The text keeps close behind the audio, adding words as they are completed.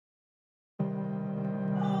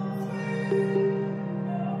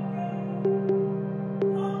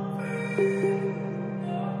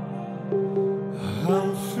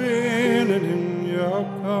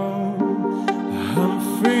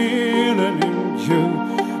you.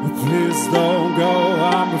 Please don't go,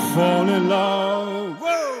 I'm falling in love. Whoa!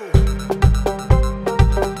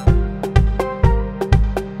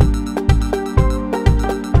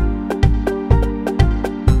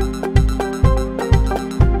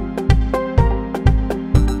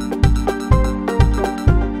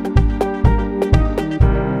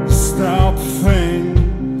 Stop thing,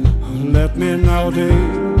 let me know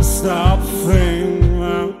this. Stop thing,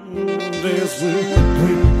 this will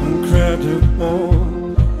be incredible.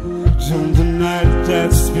 On the night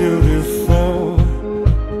that's beautiful.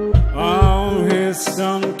 Oh, his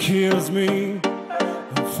sun kills me.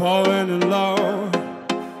 I'm falling in love.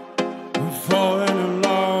 I'm falling in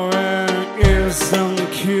love. And his sun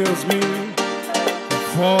kills me. I'm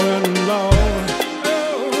falling in love.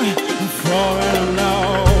 Oh, I'm falling in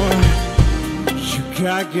love. You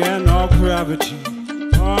can't get no gravity.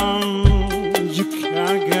 You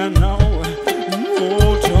can't get no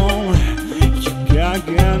hold on. You can't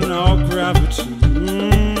get no gravity.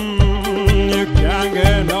 You can't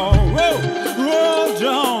get no hold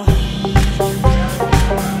on.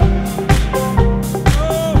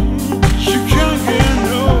 You can't get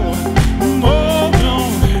no hold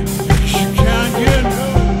on. You can't get no.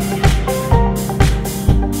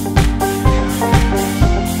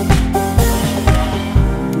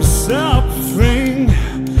 Stop thing,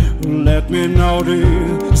 let me know the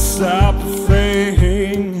stop thing.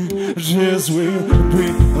 This will be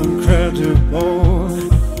incredible.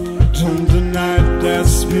 On the night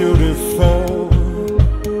that's beautiful.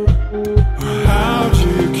 How do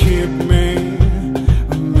you keep me?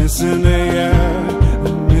 I'm missing the air,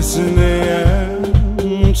 I'm missing the air.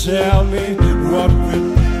 Tell me what we're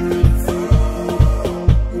living for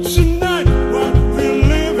tonight, what we're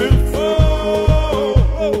living for.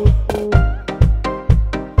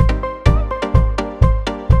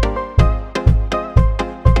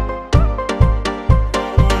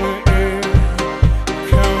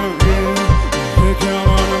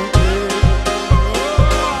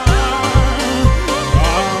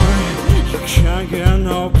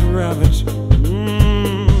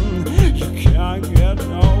 You can't get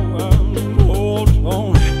no